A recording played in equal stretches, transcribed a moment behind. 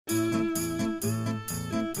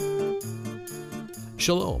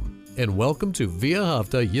Shalom, and welcome to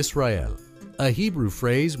V'ahavta Yisrael, a Hebrew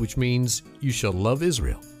phrase which means you shall love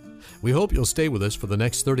Israel. We hope you'll stay with us for the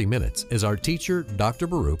next 30 minutes as our teacher, Dr.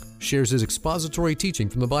 Baruch, shares his expository teaching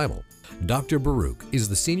from the Bible. Dr. Baruch is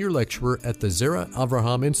the senior lecturer at the Zera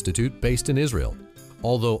Avraham Institute based in Israel.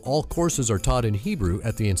 Although all courses are taught in Hebrew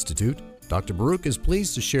at the Institute, Dr. Baruch is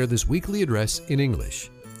pleased to share this weekly address in English.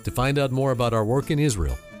 To find out more about our work in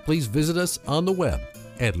Israel, please visit us on the web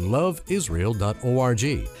at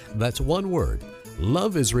loveisrael.org. That's one word,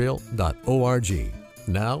 loveisrael.org.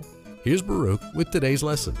 Now, here's Baruch with today's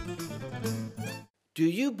lesson. Do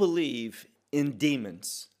you believe in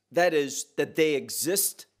demons? That is, that they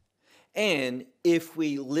exist? And if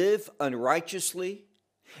we live unrighteously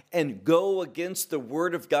and go against the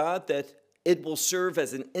Word of God, that it will serve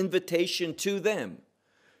as an invitation to them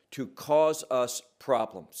to cause us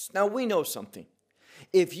problems. Now, we know something.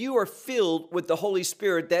 If you are filled with the Holy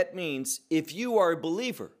Spirit, that means if you are a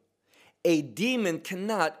believer, a demon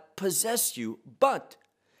cannot possess you, but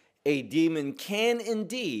a demon can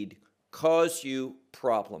indeed cause you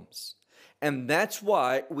problems. And that's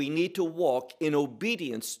why we need to walk in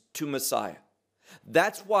obedience to Messiah.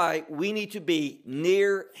 That's why we need to be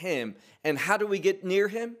near Him. And how do we get near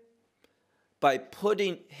Him? By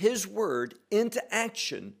putting His Word into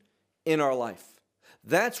action in our life.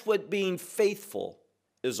 That's what being faithful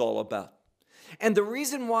is all about. And the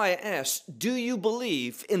reason why I asked, do you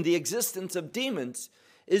believe in the existence of demons,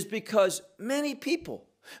 is because many people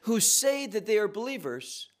who say that they are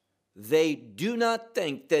believers, they do not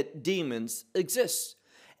think that demons exist.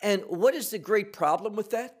 And what is the great problem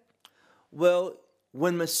with that? Well,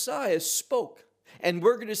 when Messiah spoke, and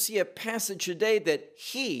we're going to see a passage today that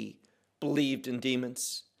He believed in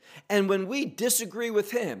demons, and when we disagree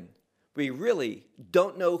with Him, we really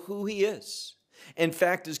don't know who He is. In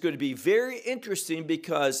fact, it's going to be very interesting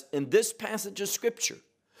because in this passage of Scripture,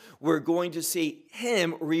 we're going to see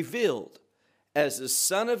Him revealed as the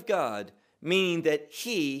Son of God, meaning that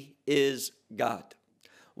He is God.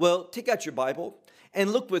 Well, take out your Bible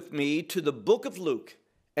and look with me to the book of Luke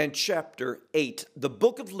and chapter 8. The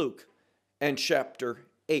book of Luke and chapter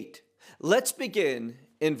 8. Let's begin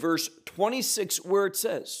in verse 26 where it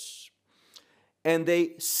says, "And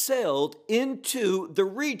they sailed into the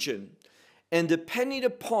region," and depending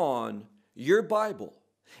upon your Bible,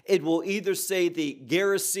 it will either say the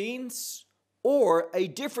Gerasenes or a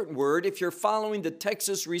different word if you're following the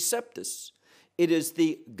Textus Receptus. It is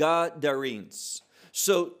the Gadarenes.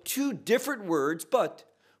 So two different words, but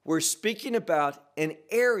we're speaking about an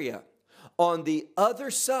area on the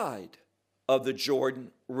other side of the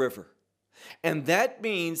Jordan River. And that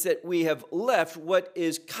means that we have left what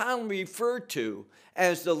is commonly referred to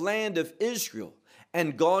as the land of Israel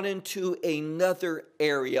and gone into another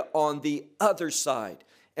area on the other side.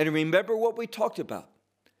 And remember what we talked about.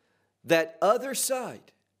 That other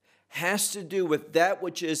side has to do with that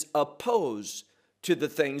which is opposed to the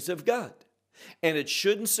things of God. And it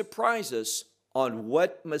shouldn't surprise us on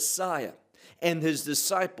what Messiah and His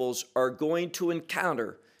disciples are going to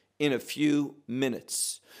encounter in a few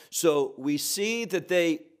minutes. So we see that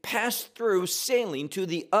they passed through sailing to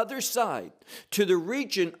the other side, to the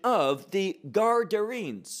region of the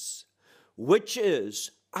Gadarenes, which is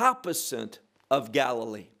opposite of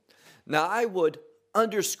Galilee. Now I would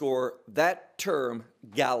underscore that term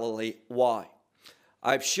Galilee. Why?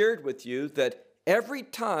 I've shared with you that every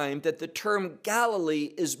time that the term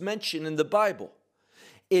Galilee is mentioned in the Bible,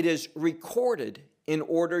 it is recorded in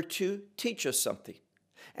order to teach us something.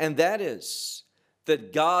 And that is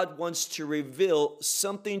that God wants to reveal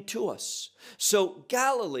something to us. So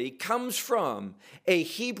Galilee comes from a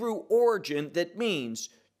Hebrew origin that means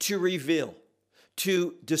to reveal,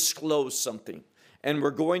 to disclose something. And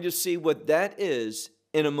we're going to see what that is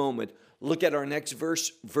in a moment. Look at our next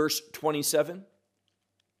verse, verse 27.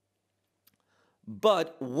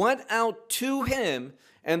 "But went out to Him,"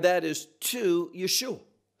 and that is to Yeshua.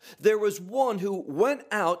 There was one who went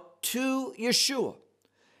out to Yeshua.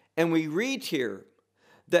 And we read here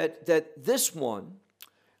that this one,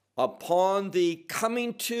 upon the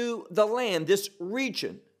coming to the land, this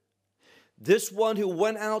region, this one who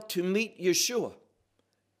went out to meet Yeshua,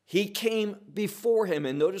 he came before Him.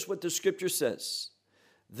 And notice what the Scripture says.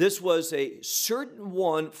 This was a certain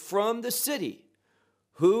one from the city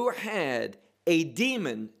who had a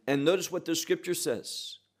demon, and notice what the Scripture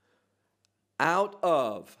says, out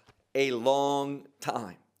of a long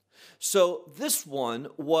time. So this one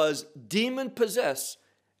was demon-possessed,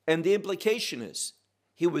 and the implication is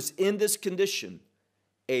he was in this condition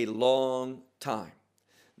a long time.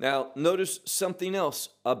 Now, notice something else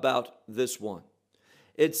about this one.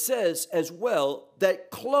 It says as well that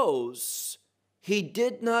clothes he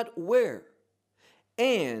did not wear,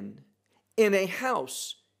 and in a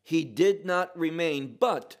house he did not remain,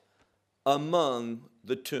 but among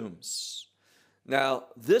the tombs. Now,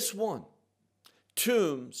 this one,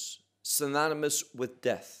 tombs, synonymous with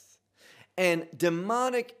death, and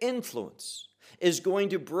demonic influence is going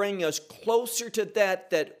to bring us closer to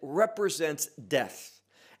that represents death.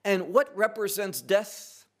 And what represents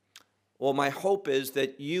death? Well, my hope is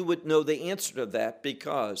that you would know the answer to that,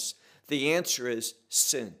 because the answer is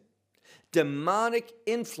sin. Demonic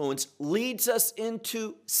influence leads us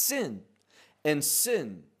into sin, and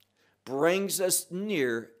sin brings us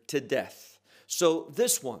near to death. So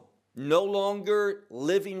this one, no longer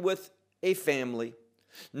living with a family,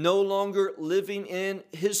 no longer living in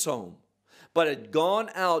his home, but had gone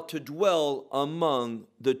out to dwell among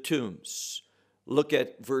the tombs. Look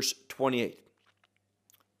at verse 28.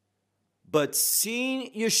 But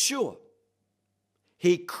seeing Yeshua,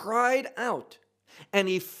 he cried out, and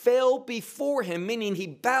he fell before him, meaning he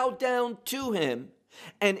bowed down to him,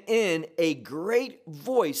 and in a great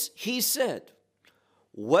voice he said,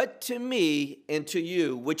 "What to me and to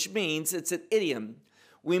you," which means, it's an idiom,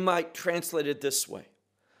 we might translate it this way: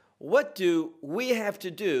 what do we have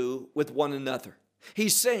to do with one another?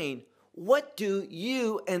 He's saying, what do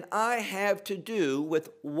you and I have to do with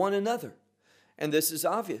one another? And this is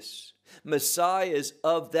obvious. Messiah is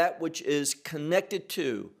of that which is connected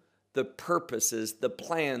to the purposes, the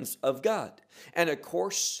plans of God. And of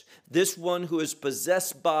course, this one who is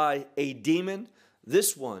possessed by a demon,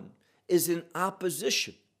 this one is in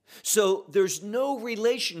opposition. So there's no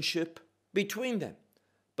relationship between them.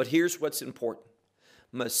 But here's what's important.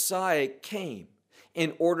 Messiah came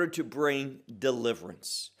in order to bring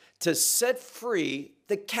deliverance, to set free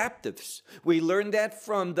the captives. We learned that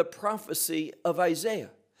from the prophecy of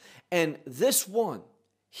Isaiah. And this one,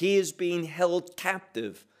 he is being held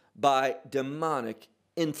captive by demonic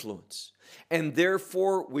influence. And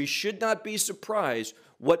therefore, we should not be surprised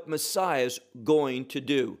what Messiah is going to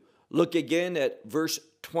do. Look again at verse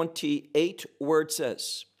 28, where it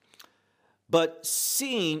says, "But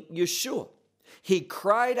seeing Yeshua, he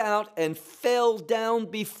cried out and fell down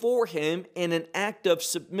before him in an act of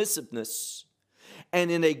submissiveness. And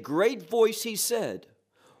in a great voice he said,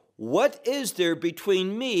 'What is there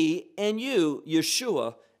between me and you,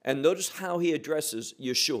 Yeshua?'" And notice how he addresses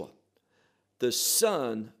Yeshua, "the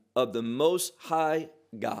Son of the Most High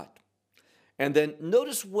God." And then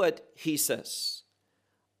notice what he says,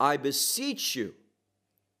 "I beseech you,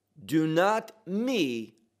 do not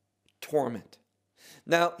me torment."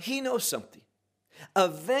 Now, he knows something.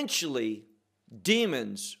 Eventually,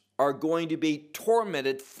 demons are going to be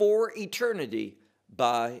tormented for eternity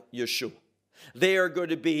by Yeshua. They are going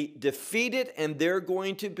to be defeated, and they're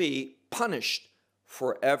going to be punished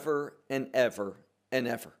forever and ever and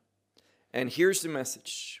ever. And here's the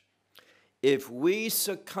message. If we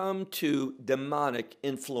succumb to demonic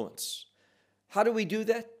influence, how do we do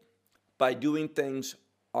that? By doing things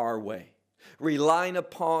our way, relying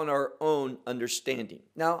upon our own understanding.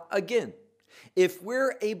 Now, again, if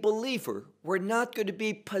we're a believer, we're not going to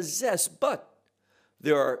be possessed, but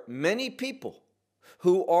there are many people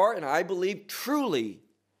who are, and I believe truly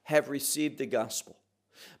have received the gospel.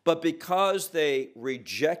 But because they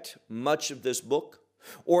reject much of this book,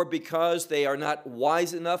 or because they are not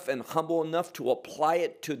wise enough and humble enough to apply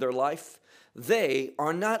it to their life, they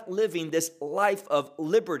are not living this life of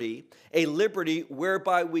liberty, a liberty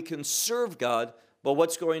whereby we can serve God. But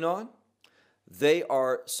what's going on? They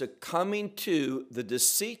are succumbing to the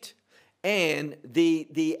deceit and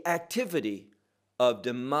the activity of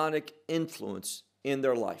demonic influence in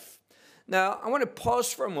their life. Now, I want to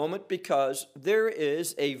pause for a moment, because there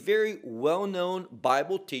is a very well-known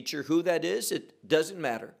Bible teacher. Who that is, it doesn't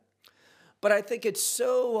matter. But I think it's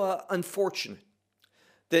so unfortunate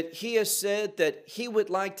that he has said that he would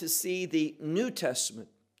like to see the New Testament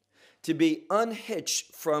to be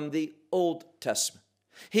unhitched from the Old Testament.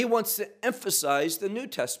 He wants to emphasize the New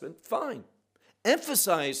Testament. Fine.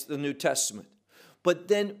 Emphasize the New Testament, but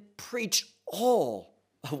then preach all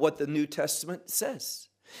of what the New Testament says.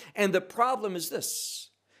 And the problem is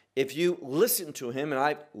this: if you listen to him, and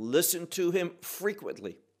I've listened to him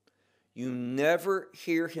frequently, you never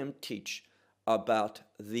hear him teach about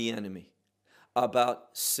the enemy, about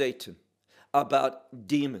Satan, about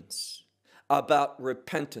demons, about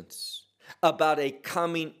repentance, about a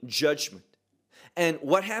coming judgment. And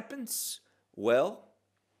what happens? Well,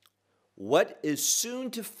 what is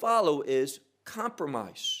soon to follow is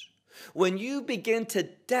compromise. When you begin to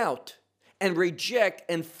doubt and reject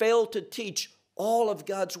and fail to teach all of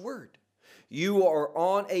God's word, you are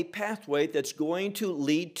on a pathway that's going to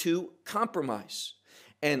lead to compromise.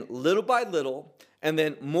 and little by little, and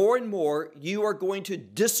then more and more, you are going to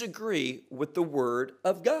disagree with the Word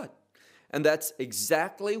of God. And that's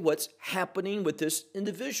exactly what's happening with this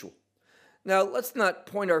individual. Now, let's not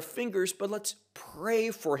point our fingers, but let's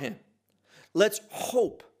pray for him. Let's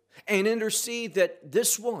hope and intercede that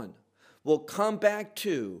this one will come back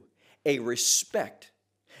to a respect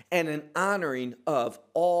and an honoring of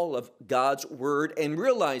all of God's Word, and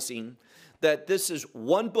realizing that this is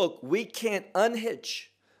one book. We can't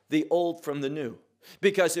unhitch the old from the new,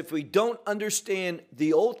 because if we don't understand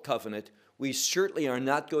the old covenant, we certainly are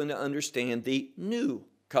not going to understand the new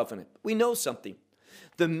covenant. We know something.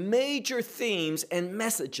 The major themes and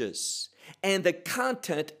messages and the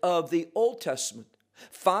content of the Old Testament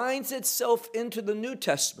finds itself into the New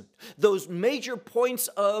Testament. Those major points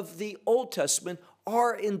of the Old Testament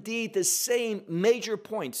are indeed the same major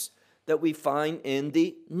points that we find in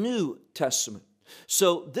the New Testament.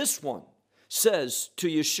 So this one says to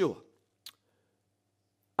Yeshua,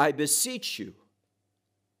 I beseech you,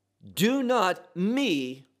 do not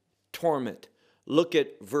me torment. Look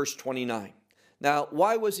at verse 29. Now,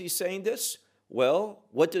 why was he saying this? Well,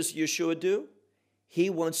 what does Yeshua do? He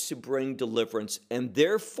wants to bring deliverance. And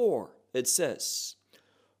therefore, it says,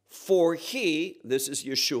 for he, this is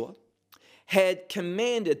Yeshua, had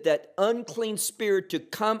commanded that unclean spirit to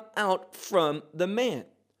come out from the man.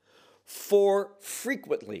 For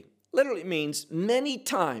frequently, literally means many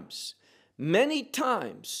times,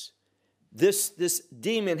 this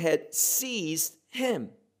demon had seized him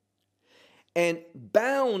and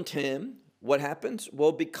bound him. What happens?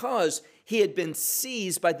 Well, because he had been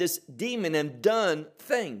seized by this demon and done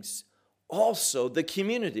things. Also, the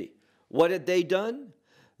community, what had they done?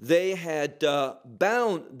 They had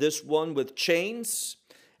bound this one with chains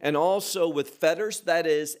and also with fetters. That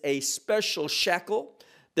is a special shackle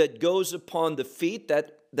that goes upon the feet,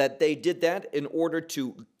 that they did that in order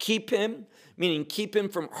to keep him, meaning keep him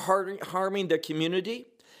from harming the community.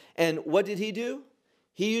 And what did he do?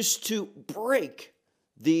 He used to break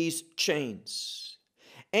these chains.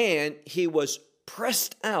 And he was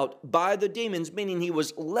pressed out by the demons, meaning he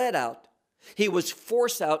was led out. He was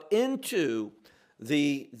forced out into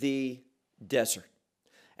the desert.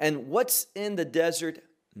 And what's in the desert?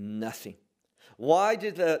 Nothing. Why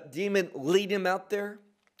did the demon lead him out there?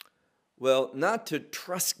 Well, not to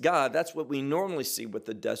trust God. That's what we normally see with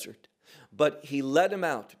the desert. But he led him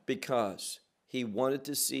out because he wanted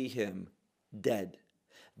to see him dead.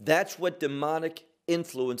 That's what demonic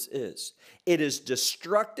influence is. It is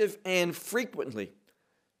destructive, and frequently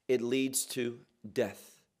it leads to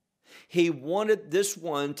death. He wanted this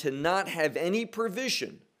one to not have any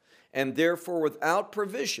provision, and therefore without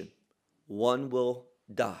provision, one will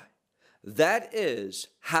die. That is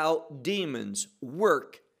how demons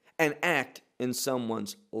work and act in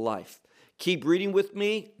someone's life. Keep reading with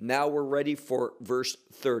me. Now we're ready for verse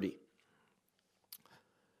 30.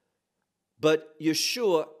 But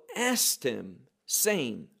Yeshua asked him,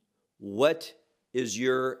 saying, what is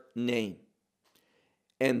your name?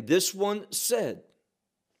 And this one said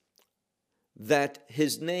that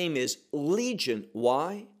his name is Legion.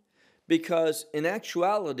 Why? Because in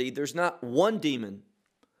actuality, there's not one demon,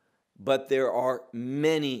 but there are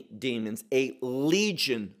many demons, a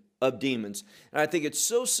legion of demons. And I think it's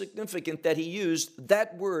so significant that he used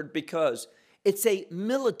that word because it's a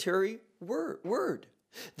military word.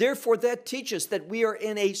 Therefore, that teaches that we are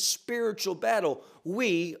in a spiritual battle.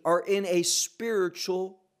 We are in a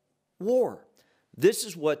spiritual war. This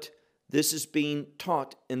is being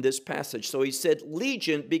taught in this passage. So he said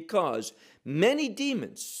legion because many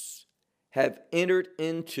demons have entered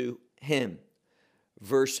into him.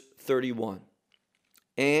 Verse 31.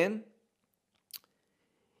 And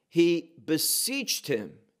he beseeched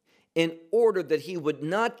him in order that he would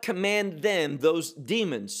not command them, those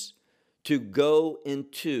demons, to go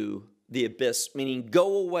into the abyss, meaning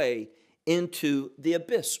go away into the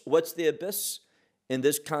abyss. What's the abyss? In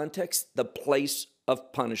this context, the place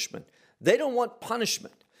of punishment. They don't want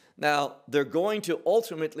punishment. Now, they're going to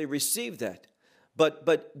ultimately receive that.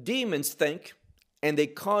 But demons think, and they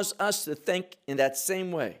cause us to think in that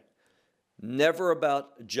same way, never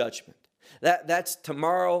about judgment. That's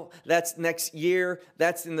tomorrow, that's next year,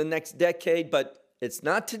 that's in the next decade, but it's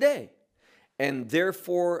not today. And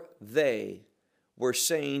therefore they were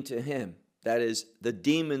saying to him, that is, the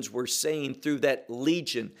demons were saying through that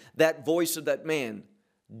legion, that voice of that man,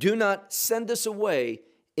 do not send us away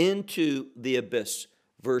into the abyss.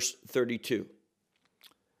 Verse 32.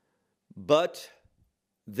 But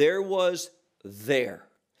there was there.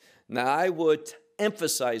 Now I would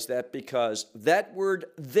emphasize that because that word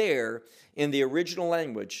there in the original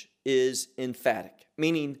language is emphatic,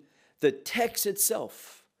 meaning the text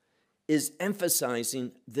itself is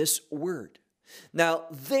emphasizing this word. Now,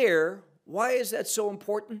 there, why is that so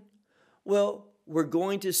important? Well, we're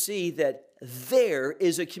going to see that there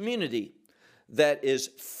is a community that is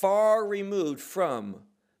far removed from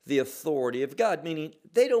the authority of God, meaning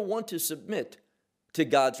they don't want to submit to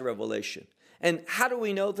God's revelation. And how do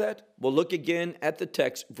we know that? Well, look again at the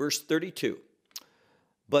text, verse 32.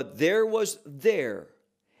 But there was there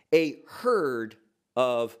a herd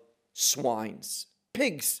of swines,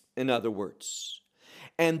 pigs, in other words.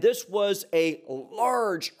 And this was a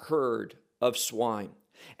large herd of swine,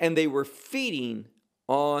 and they were feeding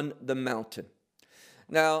on the mountain.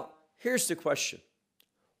 Now, here's the question.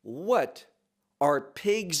 What are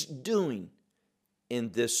pigs doing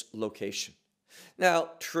in this location?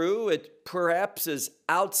 Now, true, it perhaps is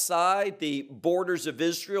outside the borders of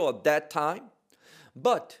Israel at that time,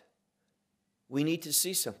 but we need to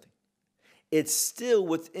see something. It's still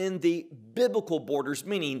within the biblical borders,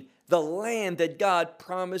 meaning the land that God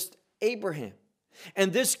promised Abraham.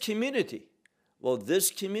 And this community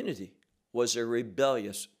was a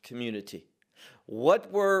rebellious community.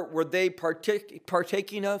 What were they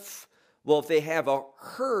partaking of? Well, they have a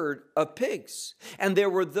herd of pigs. And there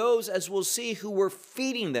were those, as we'll see, who were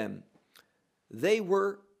feeding them. They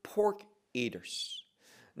were pork eaters.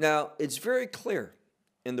 Now, it's very clear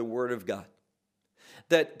in the Word of God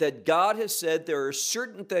that God has said there are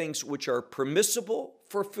certain things which are permissible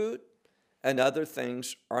for food and other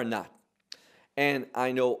things are not. And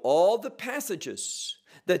I know all the passages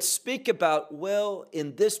that speak about, well,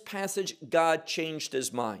 in this passage, God changed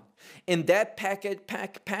his mind. In that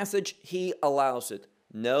passage, he allows it.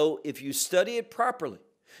 No, if you study it properly,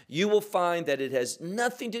 you will find that it has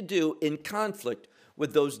nothing to do in conflict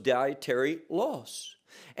with those dietary laws.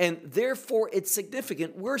 And therefore, it's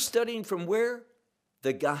significant. We're studying from where?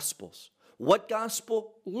 The Gospels. What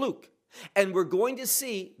gospel? Luke. And we're going to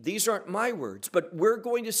see, these aren't my words, but we're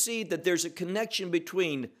going to see that there's a connection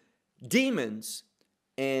between demons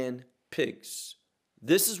and pigs.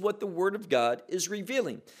 This is what the Word of God is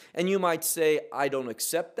revealing. And you might say, I don't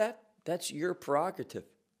accept that. That's your prerogative.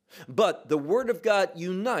 But the Word of God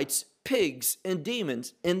unites pigs and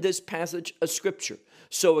demons in this passage of Scripture.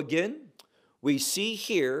 So again, we see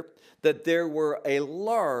here that there were a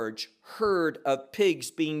large herd of pigs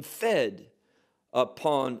being fed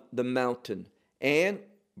upon the mountain. And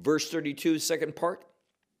verse 32, second part,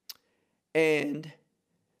 and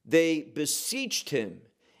they beseeched him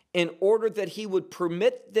in order that he would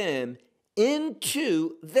permit them,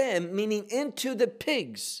 meaning into the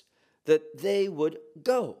pigs, that they would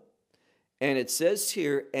go. And it says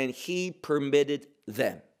here, and he permitted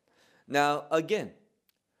them. Now, again,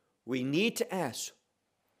 we need to ask,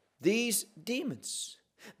 these demons,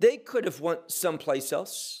 they could have went someplace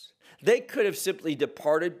else. They could have simply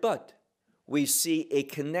departed, but we see a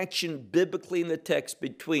connection biblically in the text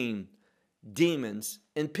between demons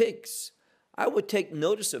and pigs. I would take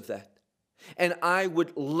notice of that. And I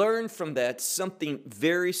would learn from that something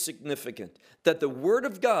very significant, that the Word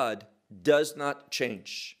of God does not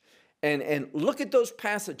change. And look at those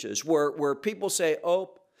passages where people say,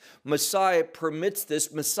 oh, Messiah permits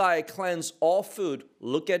this, Messiah cleansed all food.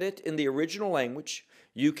 Look at it in the original language.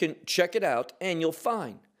 You can check it out and you'll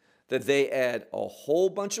find that they add a whole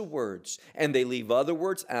bunch of words and they leave other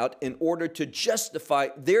words out in order to justify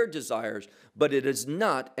their desires, but it is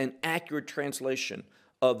not an accurate translation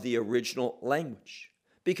of the original language,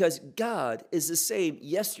 because God is the same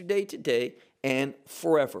yesterday, today, and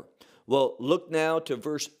forever. Well, look now to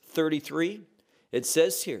verse 33. It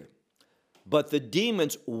says here, but the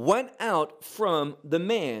demons went out from the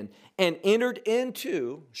man and entered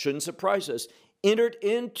into, shouldn't surprise us, entered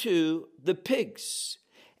into the pigs.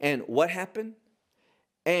 And what happened?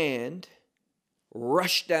 And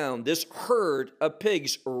rushed down, this herd of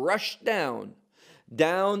pigs rushed down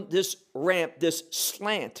this ramp, this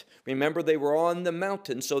slant. Remember, they were on the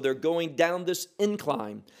mountain, so they're going down this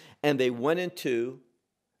incline, and they went into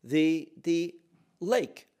the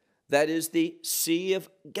lake, that is the Sea of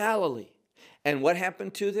Galilee. And what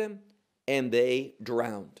happened to them? And they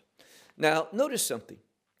drowned. Now, notice something.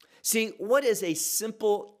 See, what is a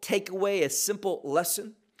simple takeaway, a simple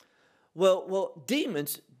lesson? Well,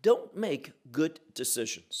 demons don't make good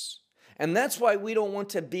decisions. And that's why we don't want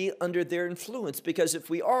to be under their influence, because if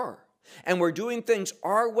we are, and we're doing things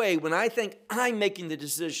our way, when I think I'm making the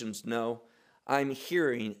decisions, no, I'm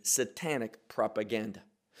hearing satanic propaganda.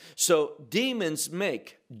 So demons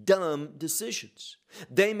make dumb decisions.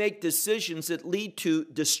 They make decisions that lead to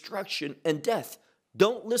destruction and death.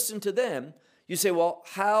 Don't listen to them. You say, well,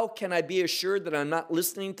 how can I be assured that I'm not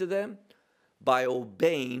listening to them? By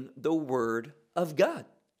obeying the Word of God.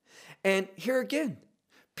 And here again,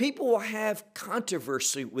 people will have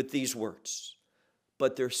controversy with these words,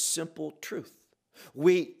 but they're simple truth.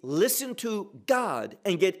 We listen to God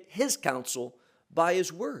and get His counsel by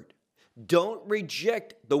His word. Don't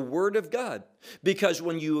reject the word of God, because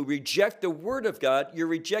when you reject the word of God, you're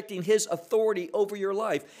rejecting His authority over your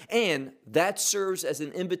life, and that serves as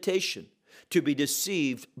an invitation to be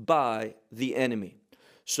deceived by the enemy.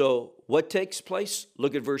 So what takes place?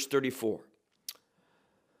 Look at verse 34.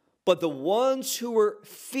 But the ones who were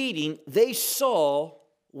feeding, they saw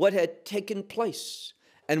what had taken place.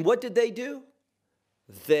 And what did they do?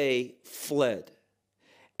 They fled.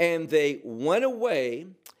 And they went away,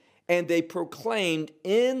 and they proclaimed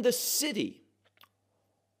in the city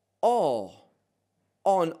on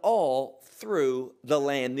all through the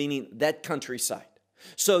land, meaning that countryside.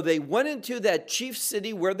 So they went into that chief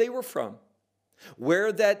city where they were from,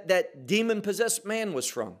 where that demon-possessed man was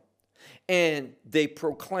from, and they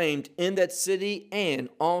proclaimed in that city and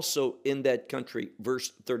also in that country.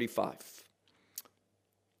 Verse 35.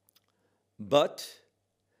 But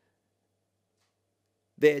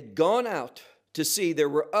they had gone out to see, there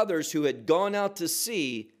were others who had gone out to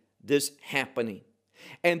see this happening.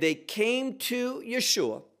 And they came to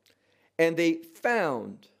Yeshua, and they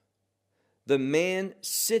found the man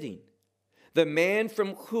sitting, the man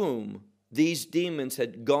from whom these demons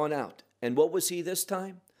had gone out. And what was he this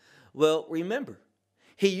time? Well, remember,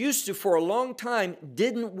 he used to, for a long time,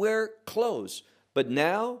 didn't wear clothes. But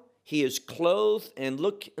now he is clothed, and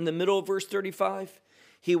look in the middle of verse 35.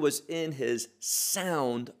 He was in his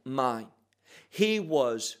sound mind. He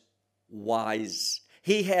was wise.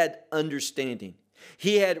 He had understanding.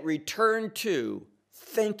 He had returned to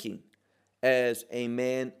thinking as a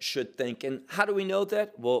man should think. And how do we know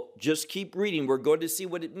that? Well, just keep reading. We're going to see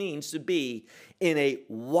what it means to be in a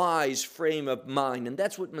wise frame of mind. And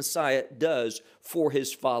that's what Messiah does for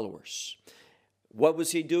his followers. What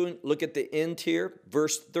was he doing? Look at the end here,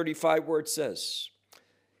 verse 35, where it says,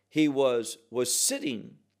 he was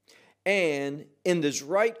sitting, and in this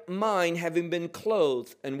right mind, having been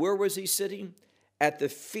clothed. And where was he sitting? At the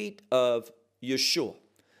feet of Yeshua.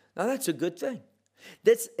 Now that's a good thing.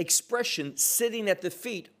 This expression, sitting at the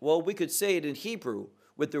feet, well, we could say it in Hebrew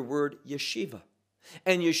with the word yeshiva.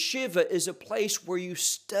 And yeshiva is a place where you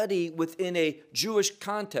study within a Jewish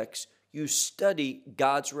context. You study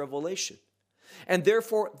God's revelation. And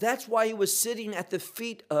therefore, that's why he was sitting at the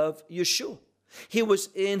feet of Yeshua. He was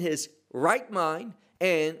in his right mind,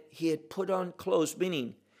 and he had put on clothes,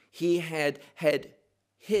 meaning he had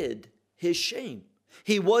hid his shame.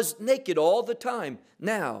 He was naked all the time.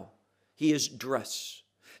 Now he is dressed.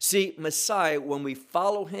 See, Messiah, when we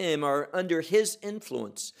follow him, are under his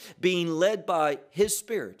influence, being led by his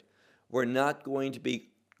Spirit, we're not going to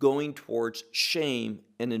be going towards shame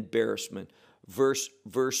and embarrassment. Verse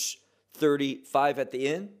 35 at the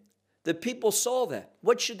end, the people saw that.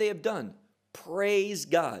 What should they have done? Praise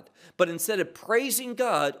God. But instead of praising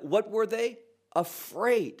God, what were they?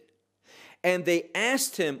 Afraid. And they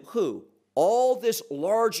asked him, who? All this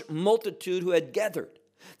large multitude who had gathered.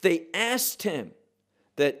 They asked him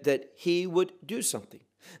that he would do something.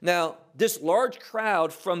 Now, this large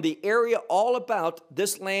crowd from the area all about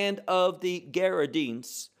this land of the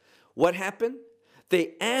Gerasenes, what happened?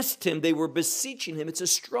 They asked him, they were beseeching him, it's a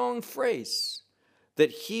strong phrase,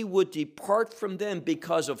 that he would depart from them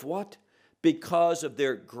because of what? Because of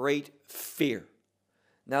their great fear.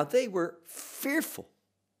 Now, they were fearful.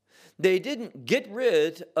 They didn't get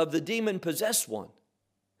rid of the demon-possessed one.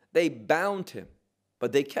 They bound him,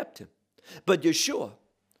 but they kept him. But Yeshua,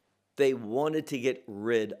 they wanted to get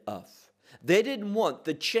rid of. They didn't want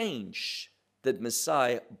the change that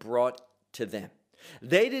Messiah brought to them.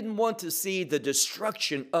 They didn't want to see the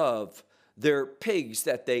destruction of their pigs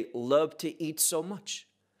that they loved to eat so much.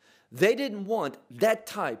 They didn't want that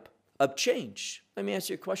type of change. Let me ask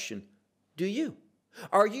you a question. Do you?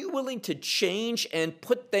 Are you willing to change and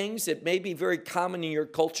put things that may be very common in your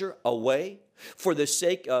culture away for the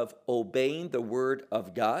sake of obeying the word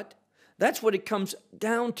of God? That's what it comes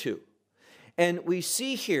down to. And we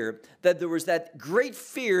see here that there was that great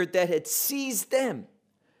fear that had seized them.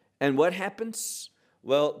 And what happens?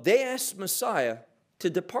 Well, they asked Messiah to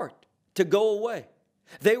depart, to go away.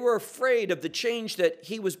 They were afraid of the change that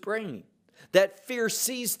he was bringing. That fear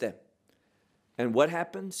seized them. And what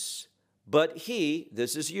happens? But he,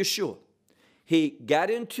 this is Yeshua, he got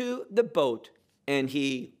into the boat and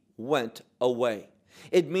he went away.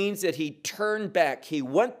 It means that he turned back. He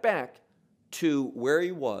went back to where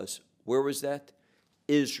he was. Where was that?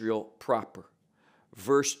 Israel proper.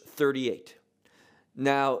 Verse 38.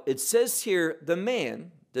 Now, it says here, the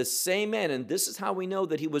man, the same man, and this is how we know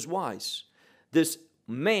that he was wise. This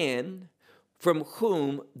man from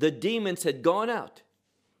whom the demons had gone out,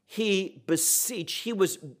 he beseeched, he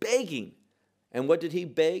was begging. And what did he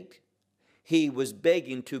beg? He was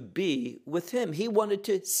begging to be with him. He wanted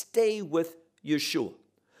to stay with Yeshua.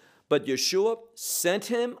 But Yeshua sent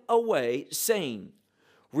him away, saying,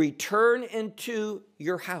 return into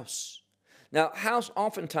your house. Now, house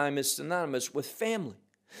oftentimes is synonymous with family.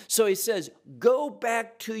 So he says, go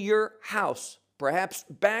back to your house, perhaps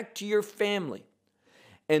back to your family,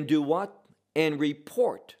 and do what? And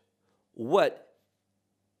report what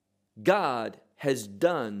God has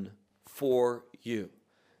done for you.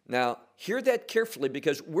 Now, hear that carefully,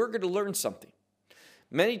 because we're going to learn something.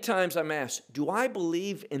 Many times I'm asked, do I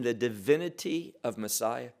believe in the divinity of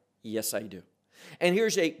Messiah? Yes, I do. And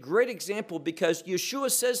here's a great example, because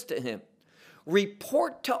Yeshua says to him,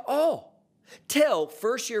 report to all. Tell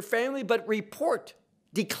first your family, but report,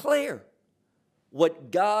 declare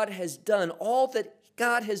what God has done, all that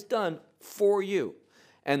God has done for you.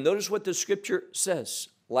 And notice what the scripture says,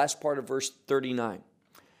 last part of verse 39.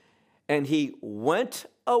 And he went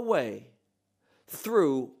away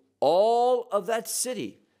through all of that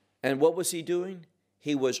city. And what was he doing?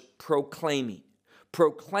 He was proclaiming.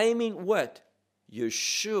 Proclaiming what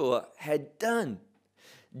Yeshua had done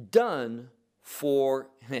for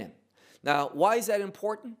him. Now, why is that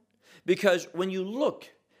important? Because when you look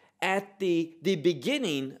at the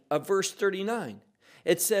beginning of verse 39,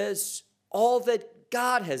 it says all that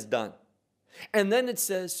God has done. And then it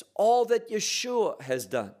says all that Yeshua has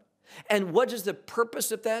done. And what is the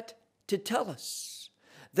purpose of that? To tell us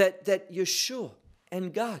that Yeshua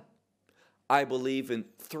and God, I believe in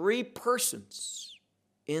three persons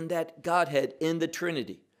in that Godhead, in the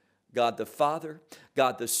Trinity. God the Father,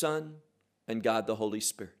 God the Son, and God the Holy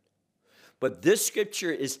Spirit. But this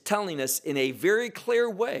scripture is telling us in a very clear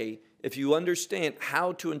way, if you understand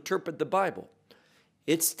how to interpret the Bible,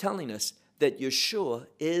 it's telling us that Yeshua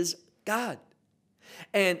is God.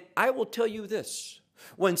 And I will tell you this,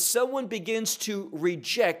 when someone begins to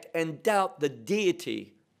reject and doubt the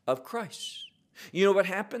deity of Christ, you know what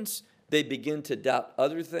happens? They begin to doubt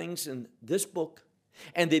other things in this book,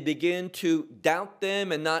 and they begin to doubt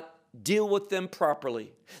them and not deal with them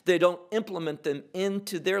properly. They don't implement them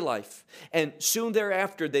into their life. And soon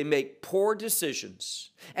thereafter, they make poor decisions.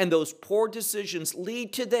 And those poor decisions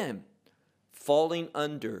lead to them falling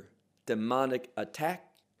under demonic attack.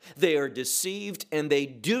 They are deceived, and they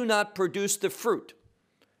do not produce the fruit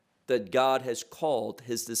that God has called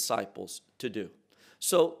his disciples to do.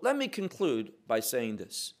 So let me conclude by saying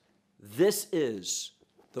this. This is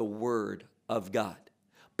the Word of God.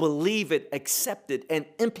 Believe it, accept it, and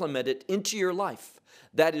implement it into your life.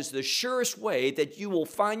 That is the surest way that you will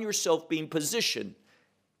find yourself being positioned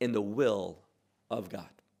in the will of God.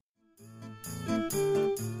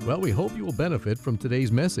 Well, we hope you will benefit from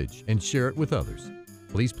today's message and share it with others.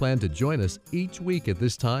 Please plan to join us each week at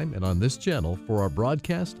this time and on this channel for our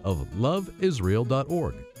broadcast of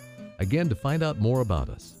loveisrael.org. Again, to find out more about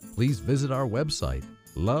us, please visit our website,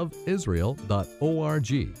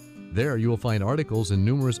 loveisrael.org. There you will find articles and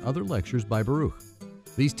numerous other lectures by Baruch.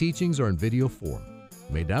 These teachings are in video form.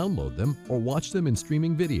 You may download them or watch them in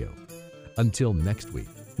streaming video. Until next week,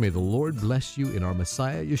 may the Lord bless you in our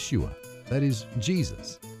Messiah Yeshua, that is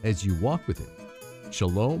Jesus, as you walk with him.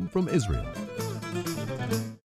 Shalom from Israel.